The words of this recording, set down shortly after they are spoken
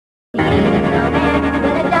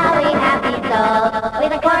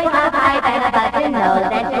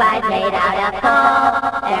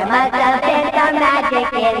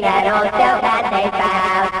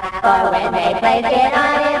for when they place it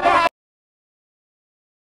on his head.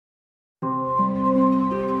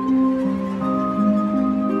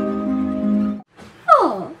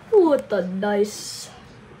 Oh, what a nice,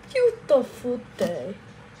 beautiful day.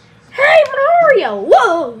 Hey, Mario!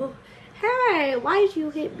 Whoa! Hey, why did you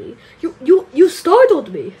hit me? You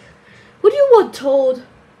startled me. What do you want told?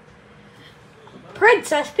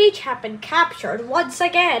 Princess Peach has been captured once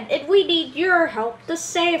again, and we need your help to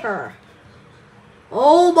save her.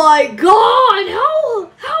 Oh my God!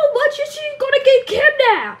 How much is she gonna get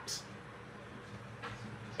kidnapped?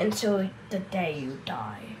 Until the day you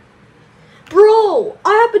die. Bro,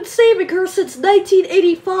 I have been saving her since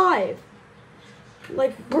 1985.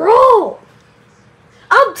 Like, bro,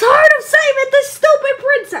 I'm tired of saving this stupid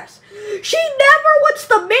princess. She never wants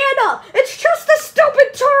to man up. It's just a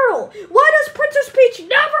stupid turtle. Why does Princess Peach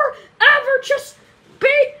never, ever just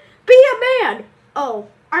be a man? Oh,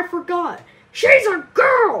 I forgot. She's a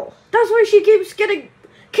girl. That's why she keeps getting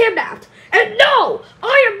kidnapped. And no,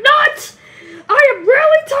 I am not. I am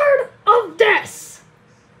really tired of this.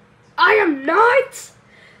 I am not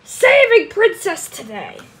saving Princess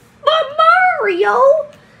today. But Mario,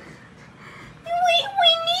 we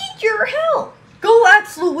need your help. Go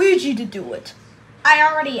ask Luigi to do it. I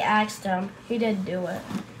already asked him. He didn't do it.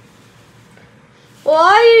 Well,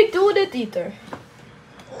 I ain't doing it either.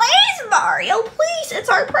 Please, Mario, please. It's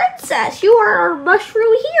our princess. You are our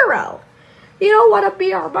mushroom hero. You don't want to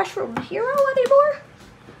be our mushroom hero anymore?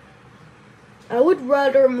 I would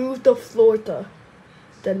rather move to Florida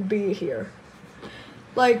than be here.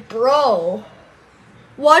 Like, bro,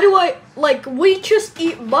 why do we just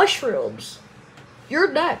eat mushrooms?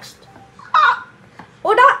 You're next.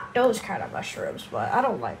 Well, not those kind of mushrooms, but I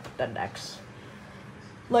don't like the next.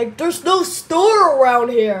 Like, there's no store around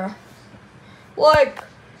here. Like,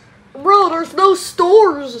 bro, there's no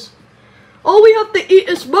stores. All we have to eat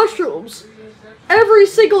is mushrooms. Every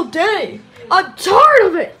single day. I'm tired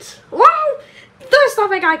of it. Well, there's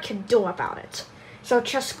nothing I can do about it. So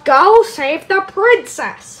just go save the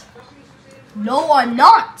princess. No, I'm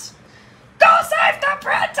not. Go save the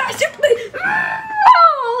princess.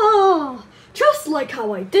 Just like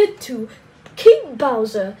how I did to King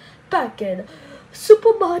Bowser back in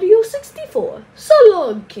Super Mario 64. So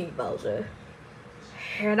long, King Bowser.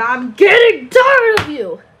 And I'm getting tired of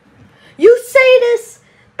you. You say this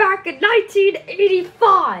back in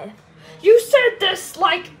 1985. You said this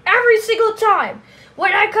like every single time.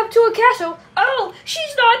 When I come to a castle, oh,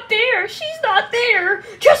 she's not there, she's not there.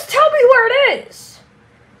 Just tell me where it is.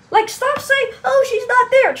 Like, stop saying, oh, she's not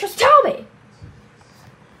there. Just tell me.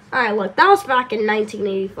 Alright, look, that was back in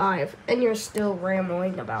 1985, and you're still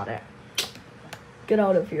rambling about it. Get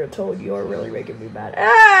out of here, Toad. You're really making me mad.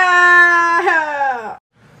 Ah!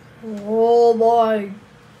 Oh my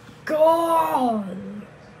God.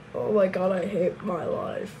 Oh my God, I hate my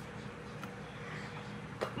life.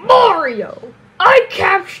 Mario! I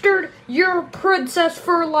captured your princess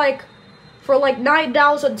for like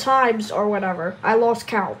 9,000 times or whatever. I lost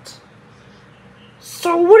count.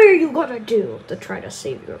 So what are you gonna do to try to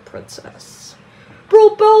save your princess?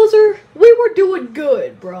 Bro, Bowser, we were doing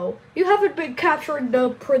good, bro. You haven't been capturing the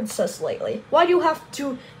princess lately. Why do you have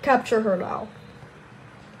to capture her now?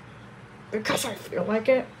 Because I feel like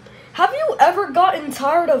it. Have you ever gotten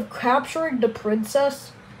tired of capturing the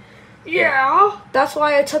princess? Yeah, that's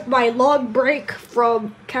why I took my long break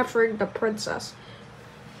from capturing the princess.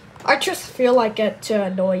 I just feel like it to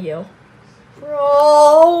annoy you.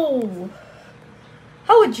 Bro,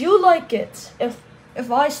 how would you like it if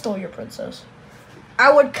I stole your princess?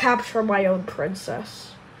 I would capture my own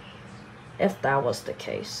princess, if that was the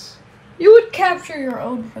case. You would capture your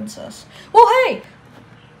own princess. Well, hey,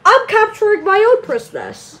 I'm capturing my own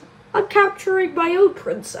princess. I'm capturing my own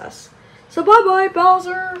princess. So bye-bye,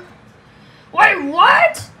 Bowser. Wait,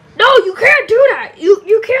 what? No, you can't do that.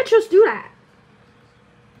 You can't just do that.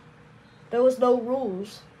 There was no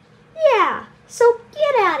rules. Yeah, so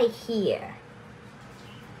get out of here.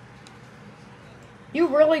 You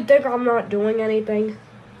really think I'm not doing anything?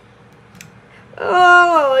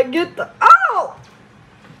 Oh, I get the... Oh!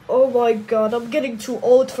 Oh my God, I'm getting too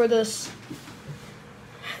old for this.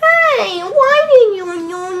 Hey, why didn't you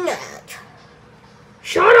do that?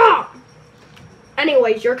 Shut up!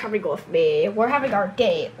 Anyways, you're coming with me. We're having our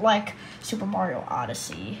date, like Super Mario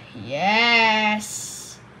Odyssey.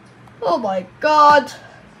 Yes! Oh my God.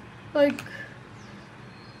 Like...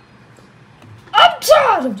 I'm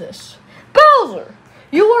tired of this. Bowser,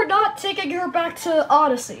 you are not taking her back to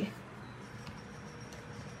Odyssey.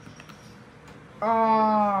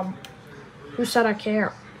 Who said I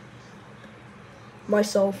can't?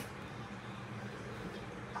 Myself.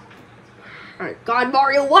 my God,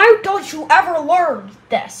 Mario, why don't you ever learn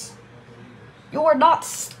this? You are not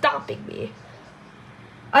stopping me.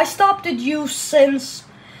 I stopped at you since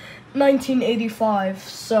 1985,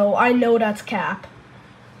 so I know that's cap.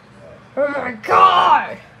 Oh my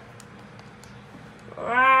God!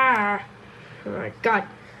 Ah, oh my God.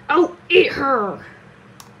 I'll eat her!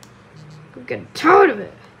 I'm getting tired of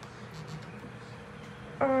it.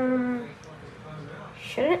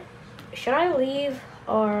 Should I leave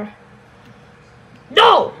or...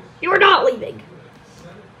 No! You're not leaving!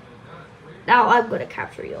 Now I'm gonna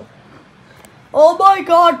capture you. Oh my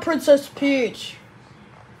God, Princess Peach!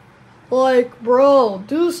 Like, bro,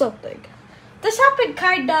 do something. This happened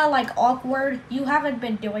kinda like awkward. You haven't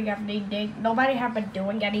been doing anything. Nobody have been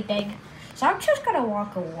doing anything. So I'm just gonna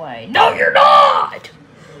walk away. No, you're not!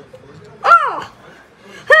 Ah!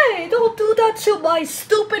 Hey, don't do that to my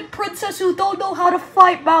stupid princess who don't know how to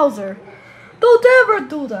fight Bowser. Don't ever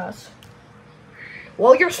do that.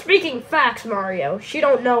 Well, you're speaking facts, Mario. She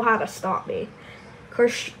don't know how to stop me.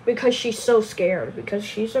 Because she's so scared. Because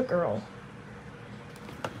she's a girl.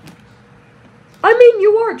 I mean,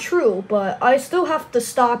 you are true, but I still have to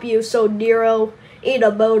stop you so Nero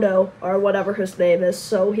Inamoto, or whatever his name is,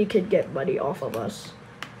 so he can get money off of us.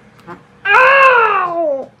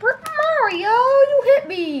 Ow! Mario, you hit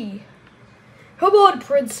me! Come on,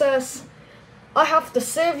 princess. I have to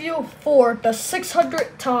save you for the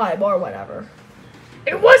 600th time, or whatever.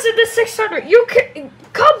 It wasn't the 600! You can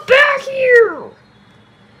come back here!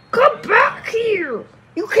 Come back here!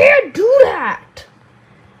 You can't do that!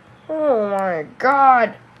 Oh my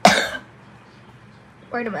God.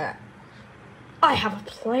 Wait a minute. I have a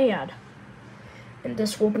plan. And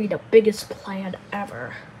this will be the biggest plan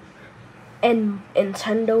ever in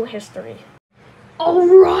Nintendo history.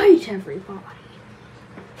 Alright, everybody.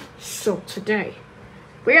 So today,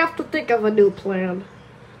 we have to think of a new plan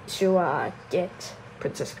to get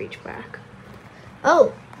Princess Peach back.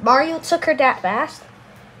 Oh, Mario took her that fast?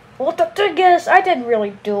 Well, the thing is, I didn't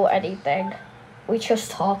really do anything. We just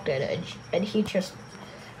talked and he just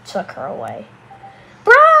took her away.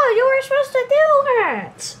 Bro, you were supposed to do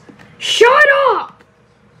it! Shut up!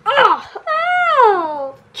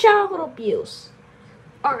 Oh, child abuse.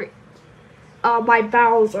 Alright. My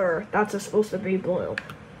Bowser, that's supposed to be blue.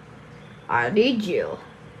 I need you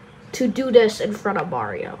to do this in front of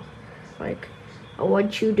Mario. Like, I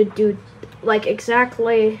want you to do, like,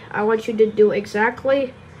 exactly, I want you to do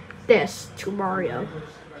exactly this to Mario.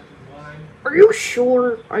 Are you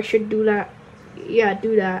sure I should do that? Yeah,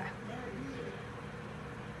 do that.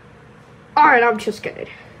 Alright, I'm just kidding.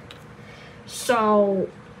 So,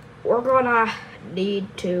 we're gonna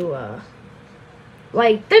need to,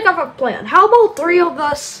 like, think of a plan. How about 3 of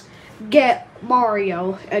us get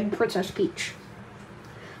Mario and Princess Peach?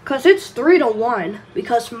 Because it's 3-1.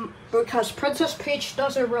 Because Princess Peach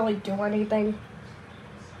doesn't really do anything.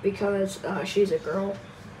 Because she's a girl.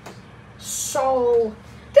 So,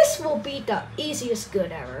 this will be the easiest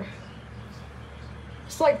good ever.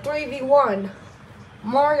 It's like 3v1.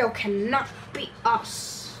 Mario cannot beat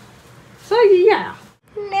us. So yeah.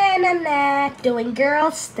 Nah, doing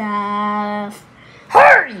girl stuff.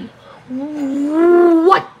 Hurry!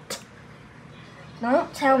 What?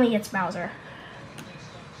 Don't tell me it's Bowser.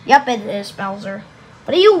 Yep, it is Bowser.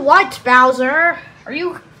 What do you want, Bowser? Are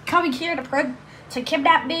you coming here to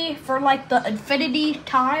kidnap me for like the infinity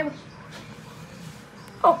time?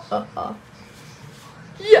 Oh,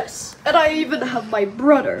 yes, and I even have my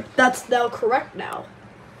brother. That's now correct now.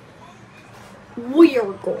 We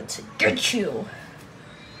are going to get you.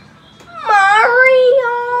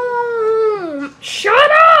 Mario!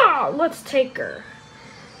 Shut up! Let's take her.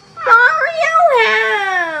 Mario,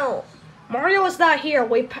 help! Mario is not here.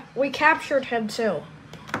 We captured him too.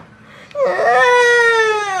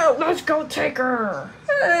 Let's go take her.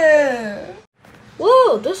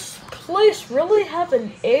 Whoa, this place really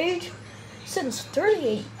haven't aged since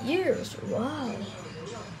 38 years. Wow.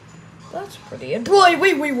 That's pretty interesting.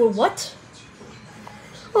 Wait, what?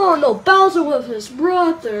 Oh no, Bowser with his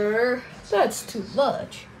brother. That's too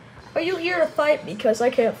much. Are you here to fight? Because I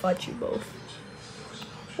can't fight you both.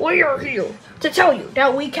 We are here to tell you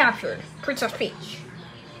that we captured Princess Peach.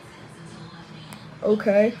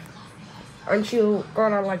 Okay. Aren't you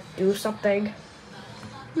gonna like do something?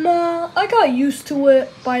 Nah, I got used to it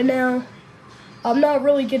by now. I'm not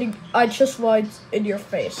really getting... I just lied in your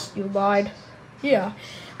face. You lied. Yeah,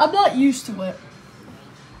 I'm not used to it.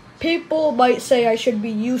 People might say I should be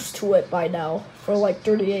used to it by now for like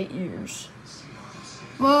 38 years.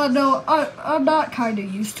 Well, no, I'm not kind of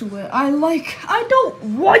used to it. I don't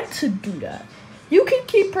want to do that. You can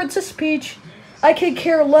keep Princess Peach. I can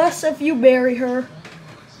care less if you marry her.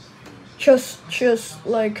 Just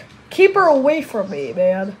like, keep her away from me,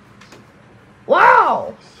 man.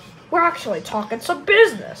 Wow! We're actually talking some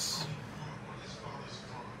business.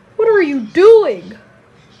 What are you doing?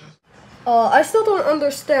 I still don't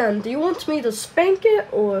understand. Do you want me to spank it,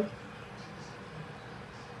 or?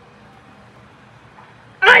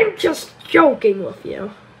 I'm just joking with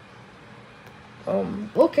you.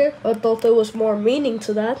 Okay. I thought there was more meaning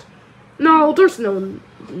to that. No, there's no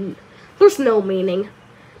meaning.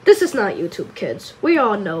 This is not YouTube, kids. We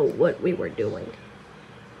all know what we were doing.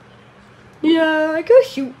 Yeah, I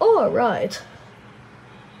guess you are right.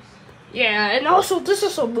 Yeah, and also this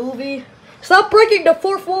is a movie. Stop breaking the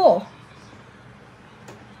fourth wall.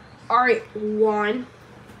 Alright, 1,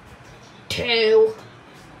 2,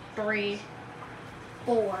 3,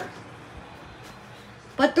 4.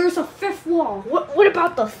 But there's a fifth wall. What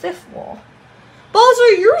about the fifth wall?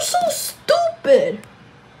 Bowser, you're so stupid.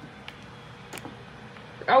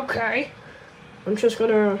 Okay. I'm just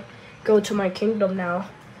gonna go to my kingdom now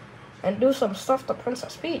and do some stuff to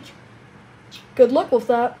Princess Peach. Good luck with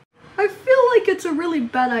that. I feel like it's a really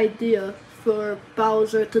bad idea for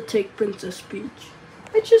Bowser to take Princess Peach.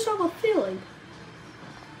 I just have a feeling.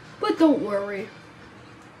 But don't worry.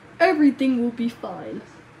 Everything will be fine.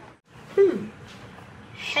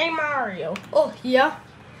 Hey Mario. Oh, yeah?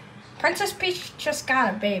 Princess Peach just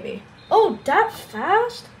got a baby. Oh, that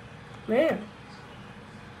fast? Man.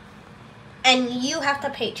 And you have to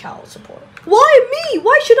pay child support. Why me?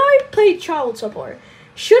 Why should I pay child support?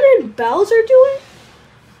 Shouldn't Bowser do it?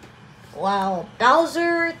 Well,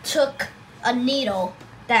 Bowser took a needle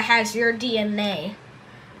that has your DNA.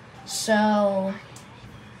 So,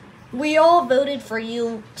 we all voted for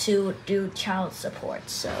you to do child support,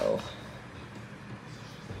 so